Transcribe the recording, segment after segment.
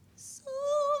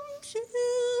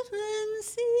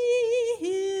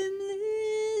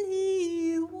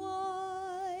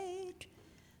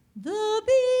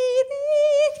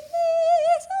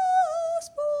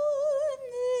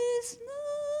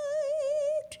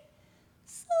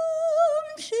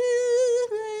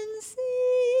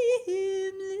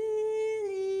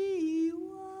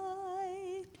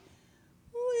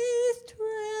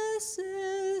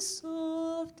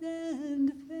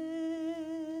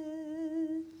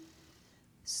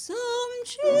Some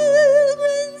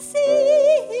children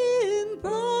see him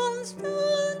bronzed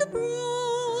and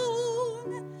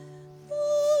brown,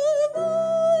 the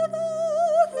Lord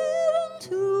of heaven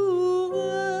to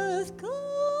earth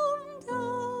come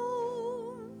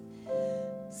down.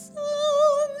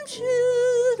 Some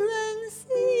children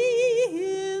see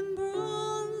him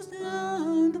bronzed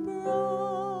and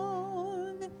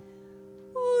brown,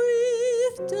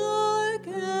 with dark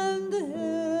and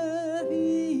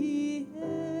heavy hair.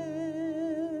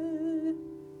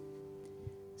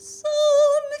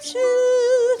 Some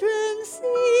children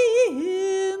see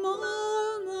him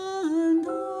almond-eyed,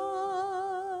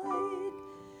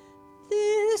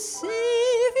 this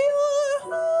Savior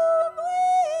whom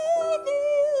we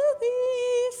kneel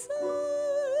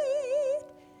beside.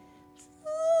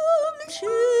 Some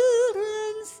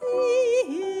children see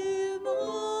him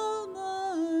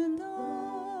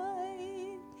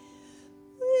almond-eyed,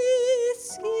 with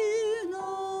skin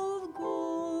of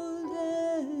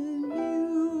golden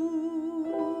hue.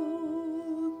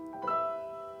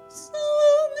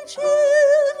 Some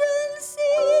children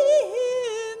see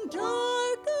him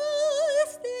dark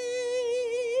as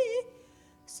day,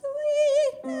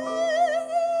 sweet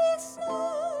Mary's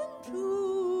Son,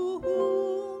 to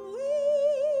whom we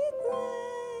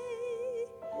pray.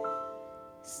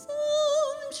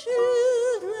 Some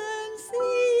children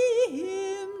see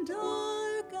him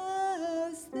dark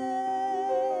as they,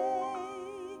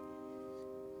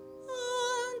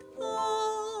 and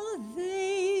how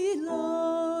they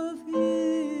love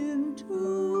him too.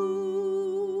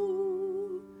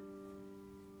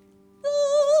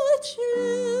 The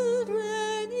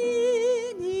children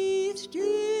in each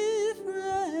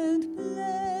different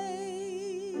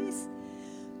place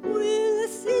will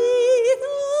see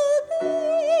the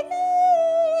baby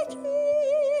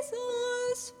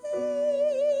Jesus'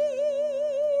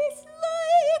 face,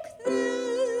 like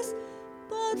theirs,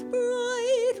 but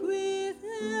bright with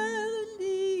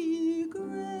heavenly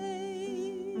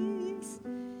grace,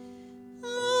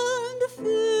 and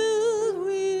filled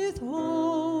with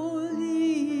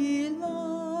holy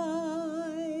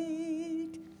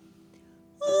light.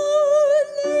 Oh,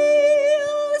 lay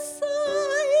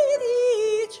aside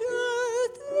each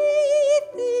earthly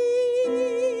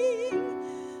thing,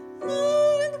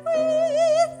 and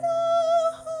with a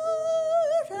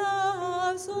heart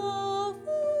as offering,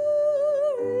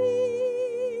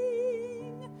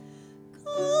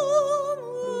 come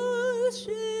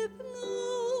worship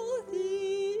now the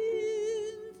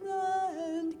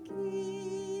infant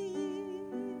King.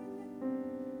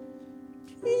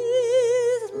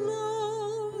 'Tis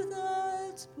love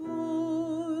that's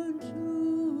born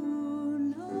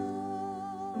tonight.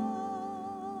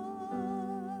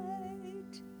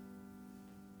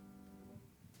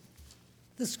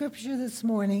 The scripture this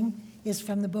morning is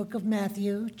from the book of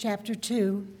Matthew, chapter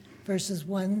 2, verses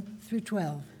 1 through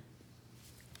 12.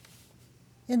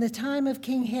 In the time of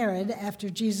King Herod,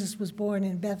 after Jesus was born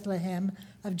in Bethlehem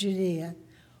of Judea,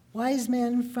 wise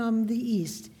men from the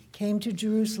east came to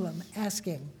Jerusalem,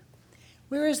 asking,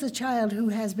 "Where is the child who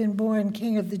has been born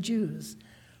King of the Jews?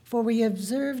 For we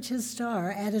observed his star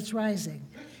at its rising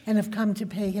and have come to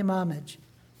pay him homage."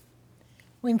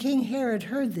 When King Herod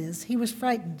heard this, he was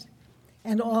frightened,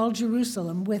 and all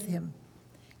Jerusalem with him.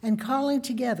 And calling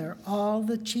together all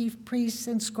the chief priests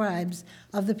and scribes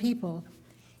of the people,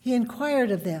 he inquired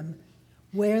of them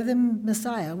where the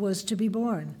Messiah was to be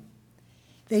born.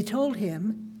 They told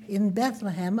him, "In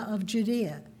Bethlehem of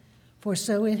Judea, for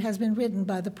so it has been written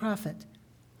by the prophet.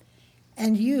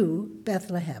 And you,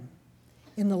 Bethlehem,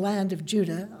 in the land of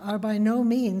Judah, are by no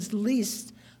means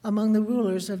least among the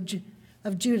rulers of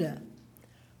Judah.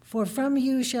 For from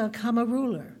you shall come a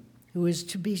ruler who is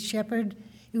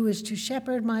to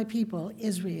shepherd my people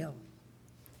Israel."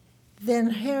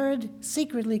 Then Herod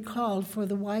secretly called for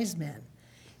the wise men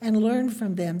and learned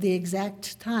from them the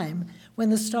exact time when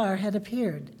the star had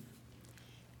appeared.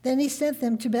 Then he sent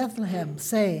them to Bethlehem,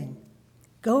 saying,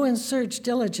 "Go and search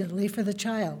diligently for the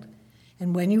child,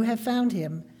 and when you have found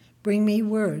him, bring me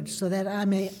word so that I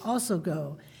may also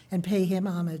go and pay him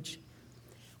homage."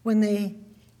 When they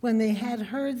had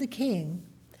heard the king,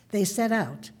 they set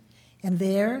out, and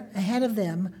there ahead of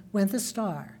them went the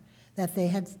star that they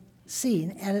had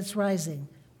seen at its rising,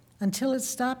 until it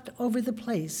stopped over the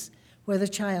place where the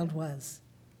child was.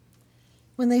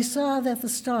 When they saw that the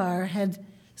star had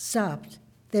stopped,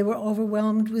 they were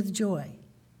overwhelmed with joy.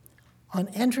 On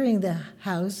entering the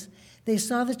house, they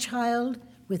saw the child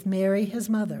with Mary, his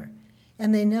mother,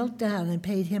 and they knelt down and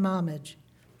paid him homage.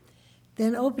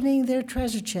 Then, opening their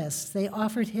treasure chests, they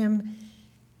offered him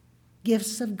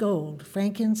gifts of gold,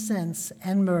 frankincense,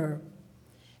 and myrrh.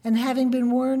 And having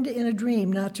been warned in a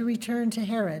dream not to return to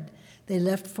Herod, they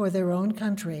left for their own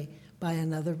country by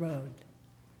another road.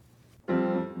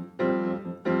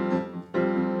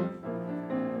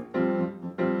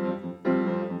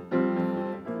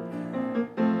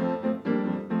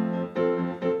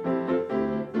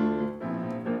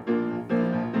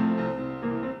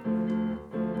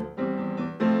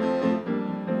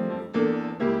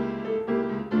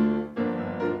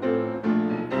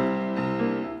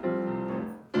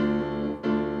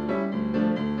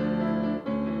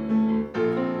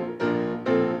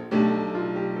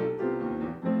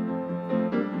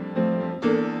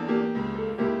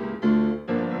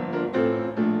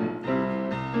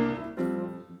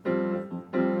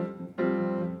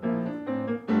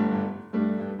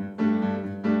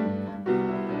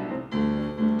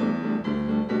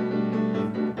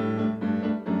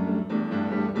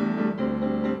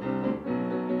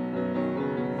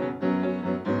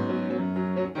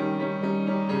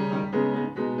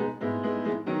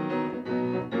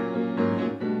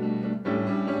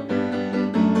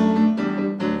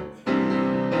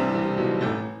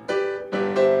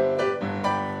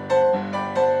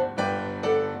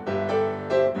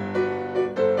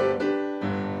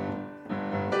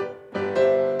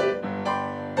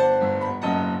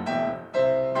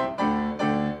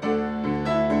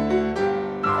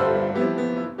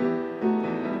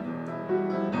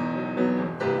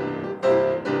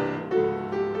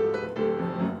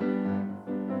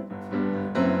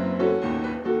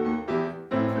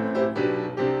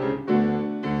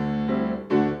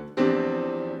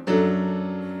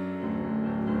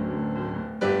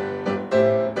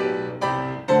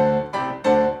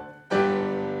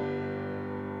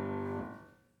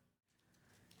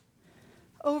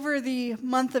 Over the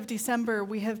month of December,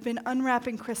 we have been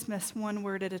unwrapping Christmas one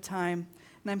word at a time.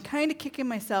 And I'm kind of kicking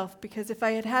myself because if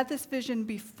I had had this vision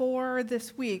before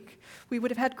this week, we would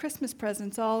have had Christmas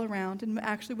presents all around and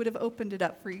actually would have opened it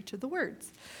up for each of the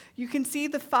words. You can see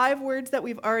the 5 words that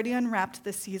we've already unwrapped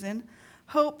this season: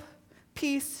 hope,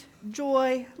 peace,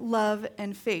 joy, love,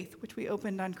 and faith, which we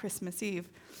opened on Christmas Eve.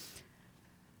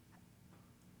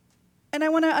 And I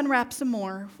want to unwrap some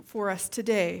more for us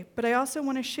today, but I also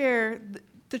want to share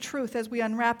the truth as we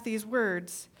unwrap these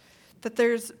words, that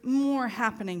there's more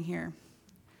happening here.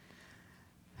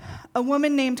 A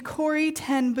woman named Corrie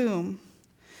ten Boom,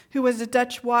 who was a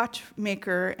Dutch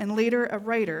watchmaker and later a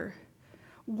writer,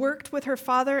 worked with her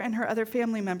father and her other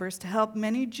family members to help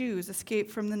many Jews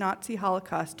escape from the Nazi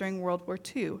Holocaust during World War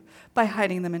II by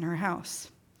hiding them in her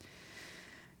house.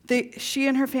 She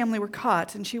and her family were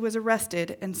caught, and she was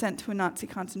arrested and sent to a Nazi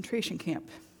concentration camp.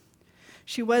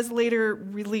 She was later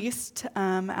released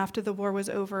after the war was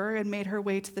over and made her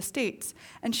way to the States.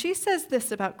 And she says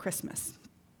this about Christmas: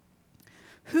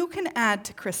 "Who can add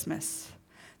to Christmas?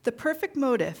 The perfect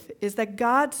motive is that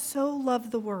God so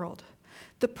loved the world.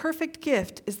 The perfect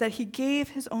gift is that he gave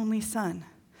his only son.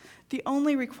 The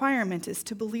only requirement is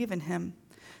to believe in him.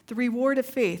 The reward of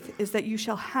faith is that you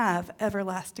shall have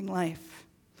everlasting life."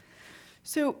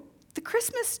 So the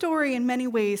Christmas story in many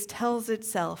ways tells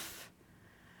itself,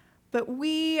 but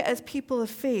we as people of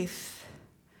faith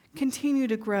continue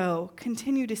to grow,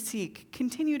 continue to seek,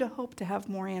 continue to hope to have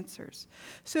more answers.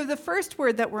 So the first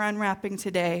word that we're unwrapping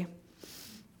today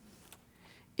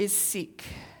is seek.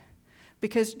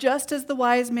 Because just as the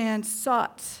wise man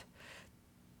sought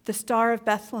the Star of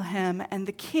Bethlehem and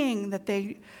the king that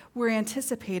they were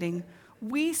anticipating,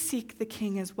 we seek the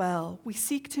king as well. We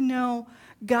seek to know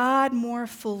God more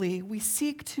fully. We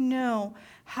seek to know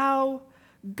how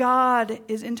God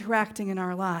is interacting in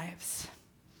our lives.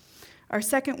 Our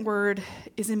second word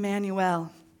is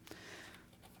Emmanuel,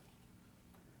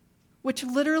 which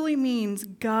literally means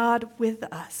God with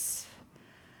us.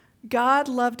 God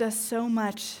loved us so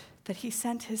much that he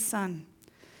sent his son.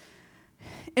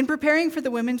 In preparing for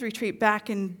the women's retreat back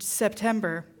in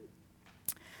September,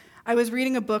 I was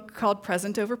reading a book called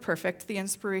Present Over Perfect, the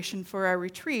inspiration for our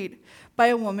retreat, by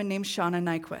a woman named Shauna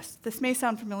Nyquist. This may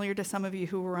sound familiar to some of you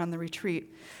who were on the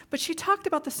retreat, but she talked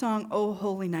about the song "O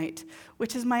Holy Night,"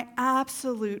 which is my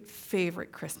absolute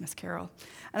favorite Christmas carol.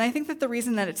 And I think that the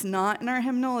reason that it's not in our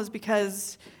hymnal is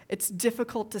because it's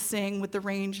difficult to sing with the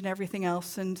range and everything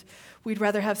else, and we'd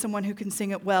rather have someone who can sing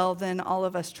it well than all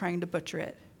of us trying to butcher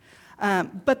it.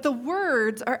 But the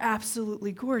words are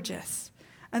absolutely gorgeous.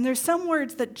 And there's some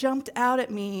words that jumped out at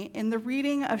me in the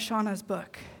reading of Shauna's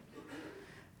book.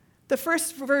 The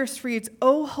first verse reads,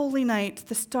 "O holy night,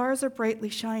 the stars are brightly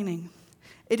shining.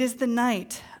 It is the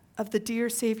night of the dear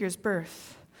Savior's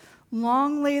birth.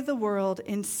 Long lay the world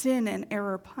in sin and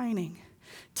error pining,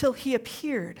 till he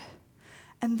appeared,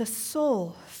 and the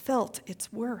soul felt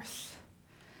its worth."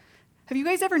 Have you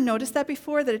guys ever noticed that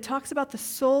before, that it talks about the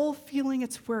soul feeling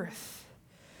its worth?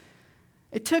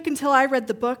 It took until I read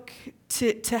the book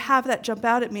to have that jump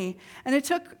out at me. And it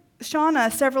took Shauna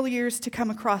several years to come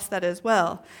across that as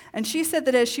well. And she said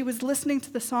that as she was listening to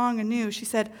the song anew, she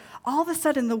said, all of a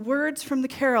sudden the words from the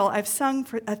carol I've sung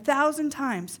for 1,000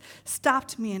 times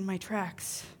stopped me in my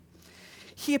tracks.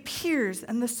 He appears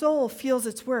and the soul feels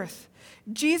its worth.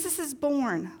 Jesus is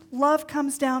born. Love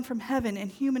comes down from heaven in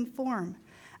human form.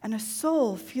 And a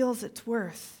soul feels its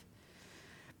worth.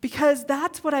 Because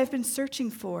that's what I've been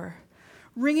searching for.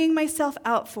 Wringing myself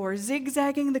out for,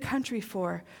 zigzagging the country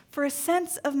for a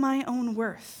sense of my own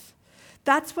worth.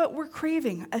 That's what we're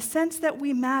craving, a sense that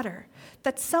we matter,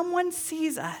 that someone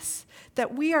sees us,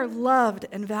 that we are loved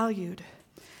and valued.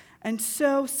 And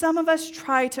so some of us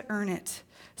try to earn it.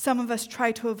 Some of us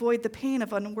try to avoid the pain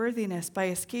of unworthiness by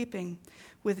escaping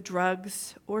with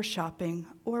drugs or shopping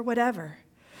or whatever.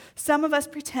 Some of us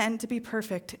pretend to be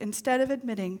perfect instead of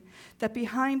admitting that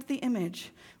behind the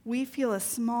image, we feel as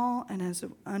small and as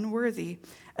unworthy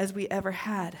as we ever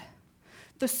had.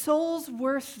 The soul's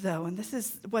worth, though, and this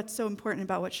is what's so important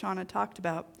about what Shauna talked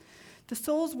about, the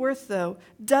soul's worth, though,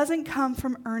 doesn't come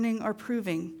from earning or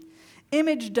proving.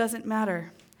 Image doesn't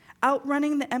matter.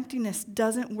 Outrunning the emptiness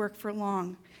doesn't work for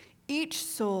long. Each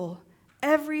soul,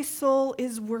 every soul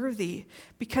is worthy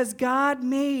because God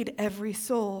made every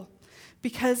soul.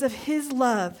 Because of his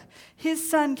love, his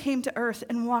son came to earth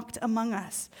and walked among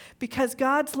us. Because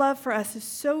God's love for us is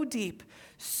so deep,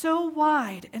 so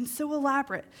wide, and so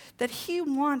elaborate that he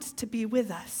wants to be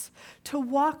with us, to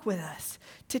walk with us,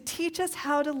 to teach us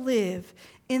how to live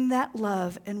in that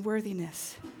love and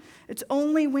worthiness. It's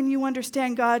only when you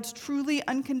understand God's truly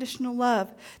unconditional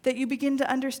love that you begin to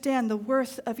understand the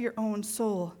worth of your own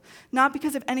soul. Not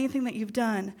because of anything that you've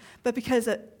done, but because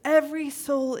every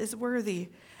soul is worthy.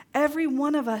 Every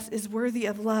one of us is worthy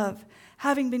of love,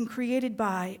 having been created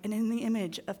by and in the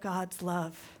image of God's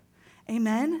love.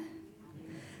 Amen?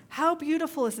 How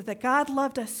beautiful is it that God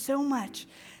loved us so much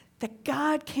that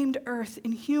God came to earth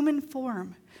in human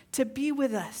form to be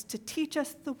with us, to teach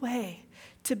us the way,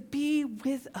 to be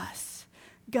with us.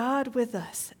 God with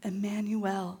us,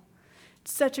 Emmanuel.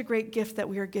 It's such a great gift that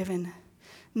we are given,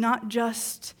 not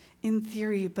just in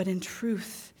theory, but in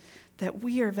truth, that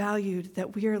we are valued,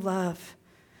 that we are loved.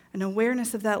 An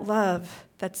awareness of that love,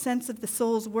 that sense of the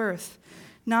soul's worth,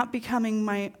 not becoming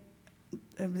my...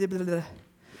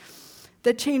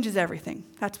 that changes everything.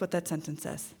 That's what that sentence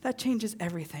says. That changes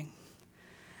everything.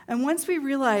 And once we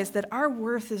realize that our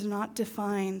worth is not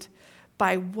defined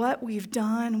by what we've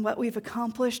done, what we've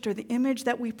accomplished, or the image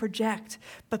that we project,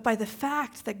 but by the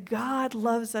fact that God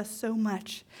loves us so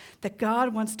much, that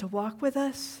God wants to walk with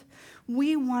us,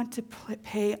 we want to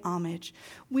pay homage.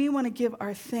 We want to give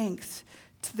our thanks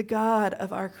to the God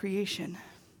of our creation.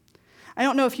 I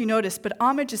don't know if you noticed, but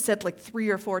homage is said like 3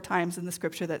 or 4 times in the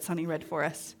scripture that Sunny read for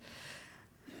us.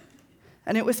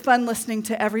 And it was fun listening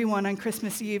to everyone on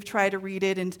Christmas Eve try to read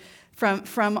it, and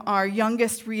from our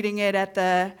youngest reading it at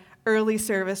the early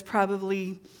service,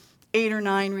 probably 8 or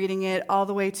 9 reading it, all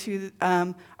the way to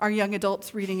our young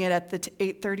adults reading it at the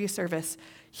 8:30 service,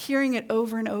 hearing it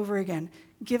over and over again,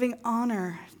 giving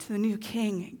honor to the new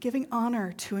king, giving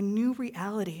honor to a new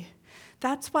reality.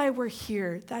 That's why we're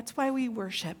here. That's why we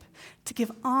worship, to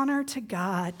give honor to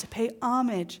God, to pay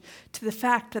homage to the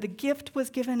fact that a gift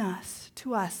was given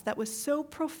to us that was so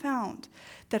profound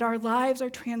that our lives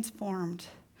are transformed,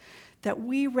 that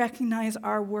we recognize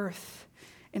our worth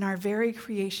in our very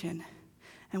creation,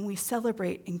 and we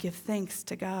celebrate and give thanks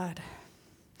to God.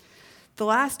 The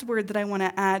last word that I want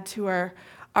to add to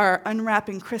our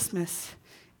unwrapping Christmas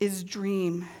is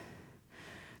dream.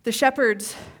 The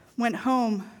shepherds went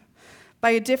home by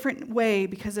a different way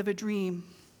because of a dream.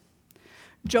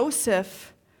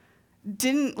 Joseph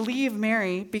didn't leave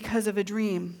Mary because of a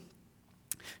dream.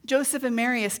 Joseph and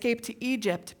Mary escaped to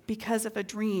Egypt because of a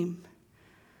dream.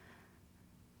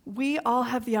 We all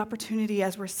have the opportunity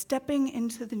as we're stepping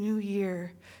into the new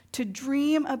year to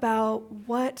dream about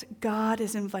what God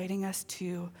is inviting us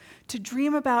to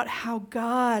dream about how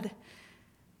God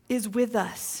is with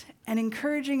us and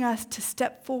encouraging us to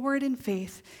step forward in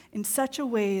faith in such a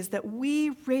ways that we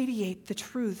radiate the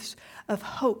truths of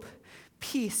hope,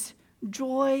 peace,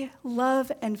 joy, love,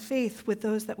 and faith with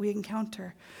those that we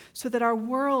encounter, so that our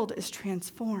world is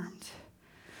transformed.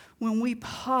 When we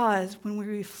pause, when we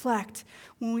reflect,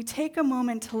 when we take a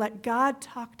moment to let God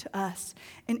talk to us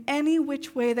in any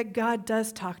which way that God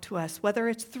does talk to us, whether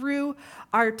it's through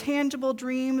our tangible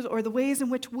dreams or the ways in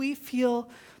which we feel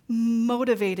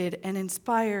motivated and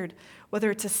inspired, whether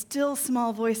it's a still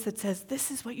small voice that says, this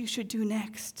is what you should do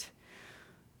next.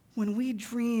 when we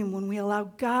dream, when we allow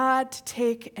God to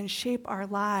take and shape our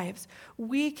lives,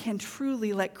 we can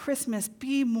truly let Christmas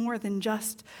be more than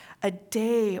just a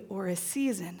day or a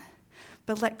season,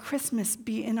 but let Christmas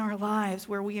be in our lives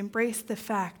where we embrace the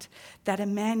fact that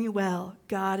Emmanuel,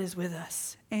 God is with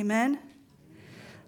us. Amen?